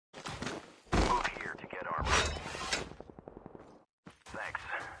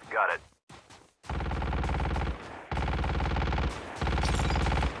Got it.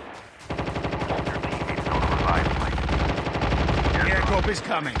 The airdrop is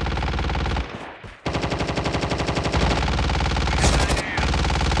coming.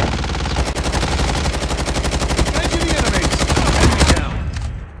 Engaging the enemies. Enemy down.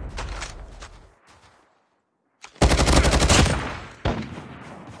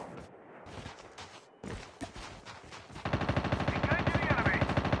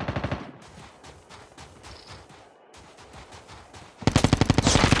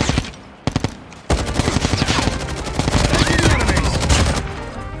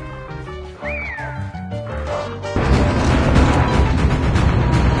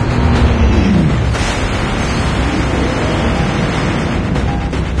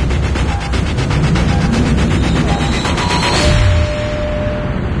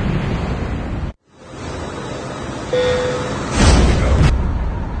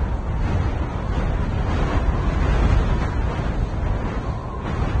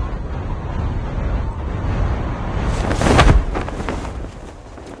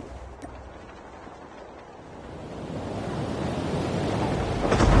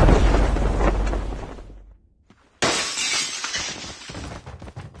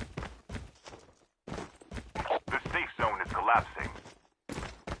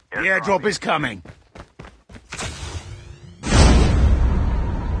 The airdrop is coming.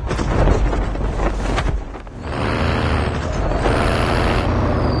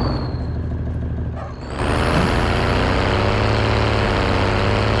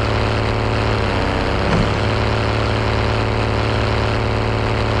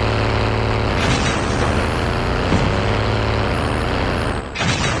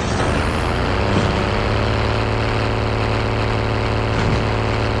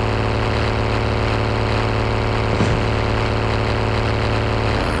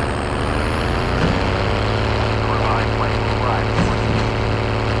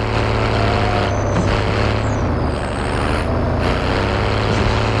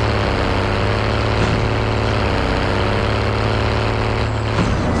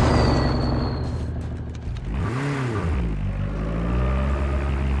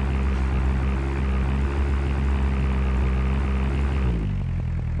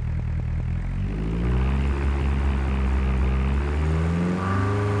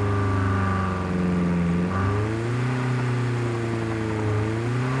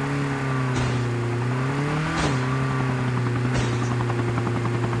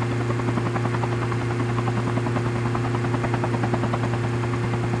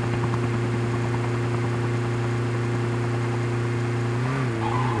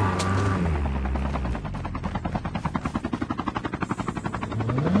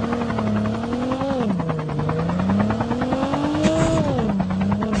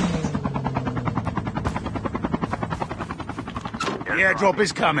 The airdrop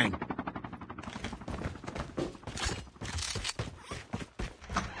is coming.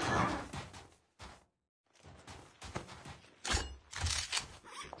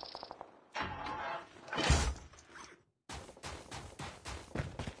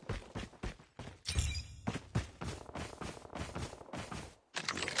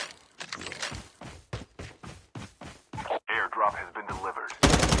 Airdrop has been delivered.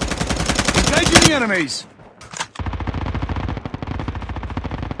 Engaging the enemies.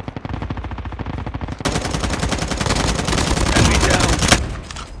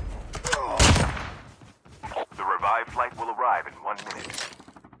 Flight will arrive in 1 minute.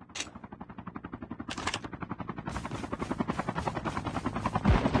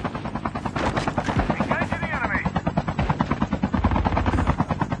 Engaging the enemy!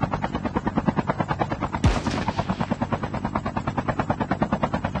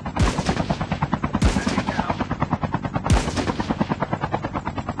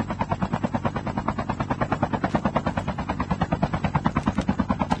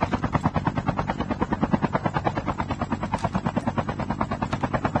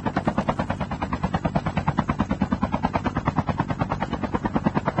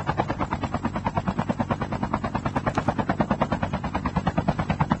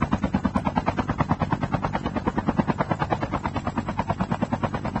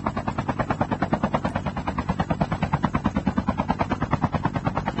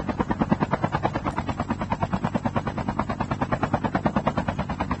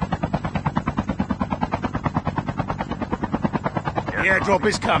 The airdrop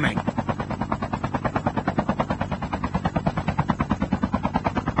is coming.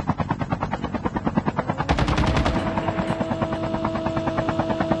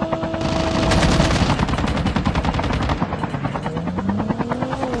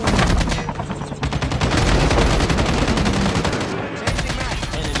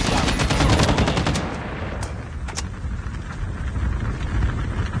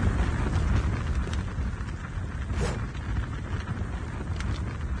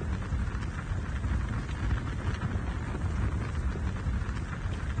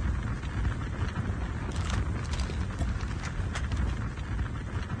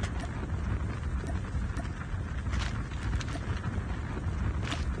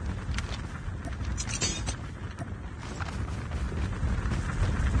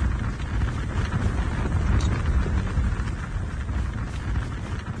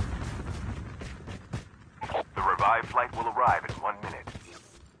 revived flight will arrive in 1 minute.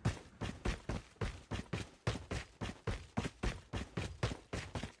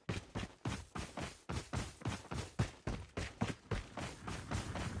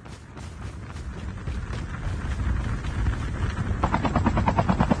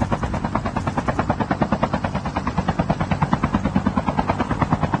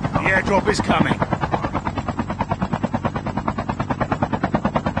 The airdrop is coming.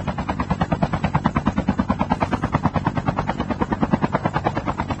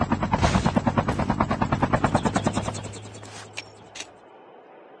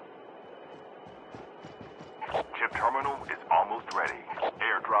 Chip terminal is almost ready.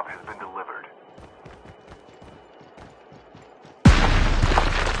 Airdrop has been delivered.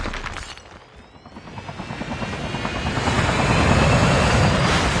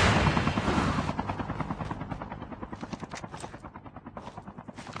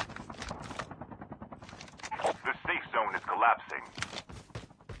 The safe zone is collapsing.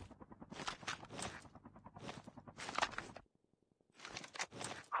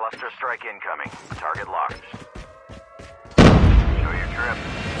 Cluster strike incoming. Target locked. Show your trip.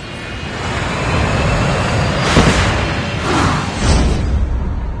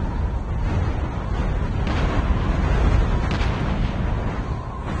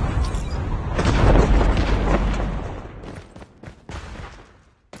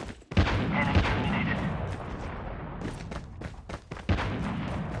 Enemy eliminated.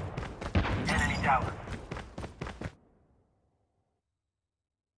 Enemy down.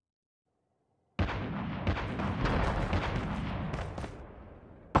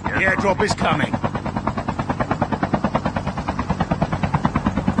 The airdrop is coming.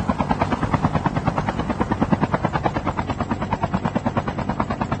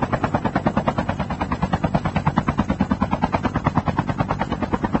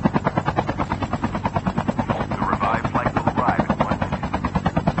 The revived flight will arrive in 1 minute.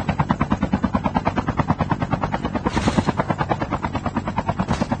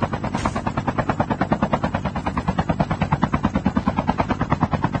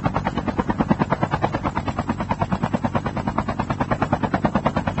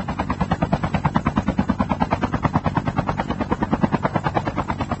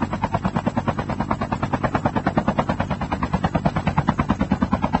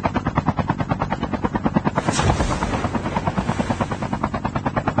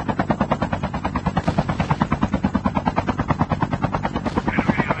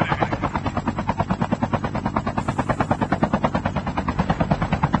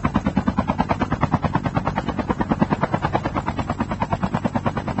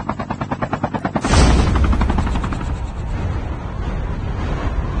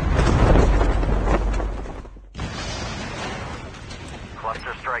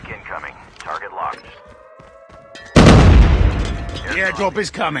 Cluster strike incoming. Target locked. The airdrop is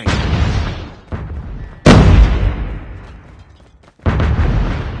coming.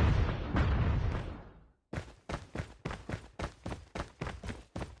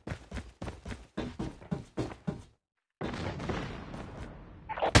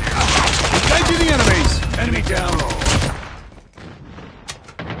 Engaging the enemies! Enemy down.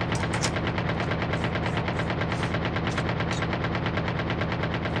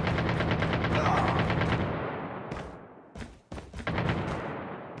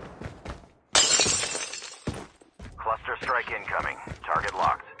 Cluster strike incoming. Target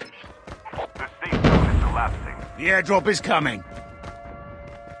locked. The safe zone is collapsing. The airdrop is coming.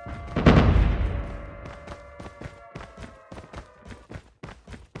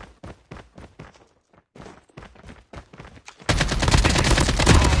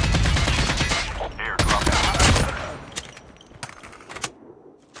 Airdrop has been delivered.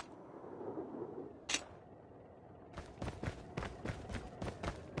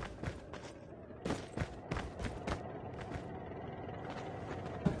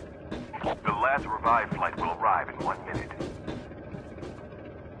 The last revived flight will arrive in 1 minute.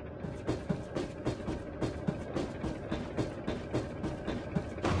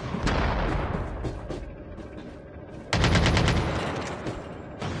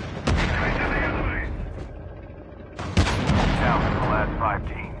 Down to the last 5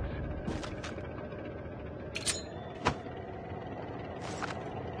 teams.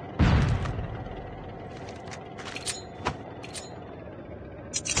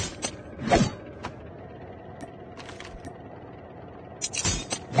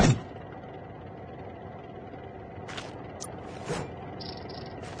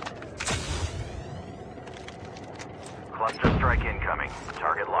 Cluster strike incoming.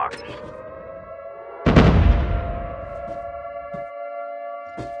 Target locked.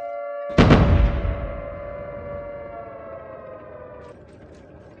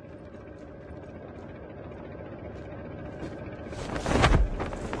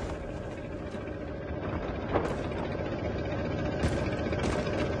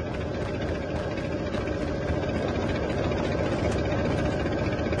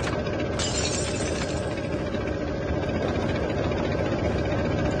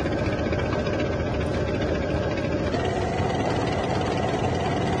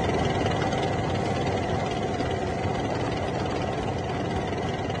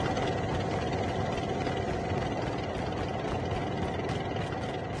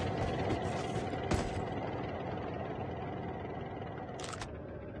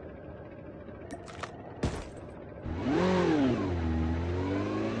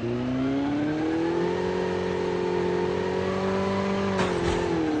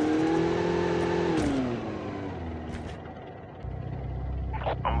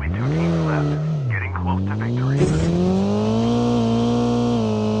 Only 2 teams left. Getting close to victory.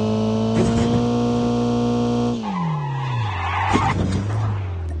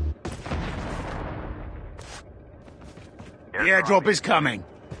 The airdrop is coming.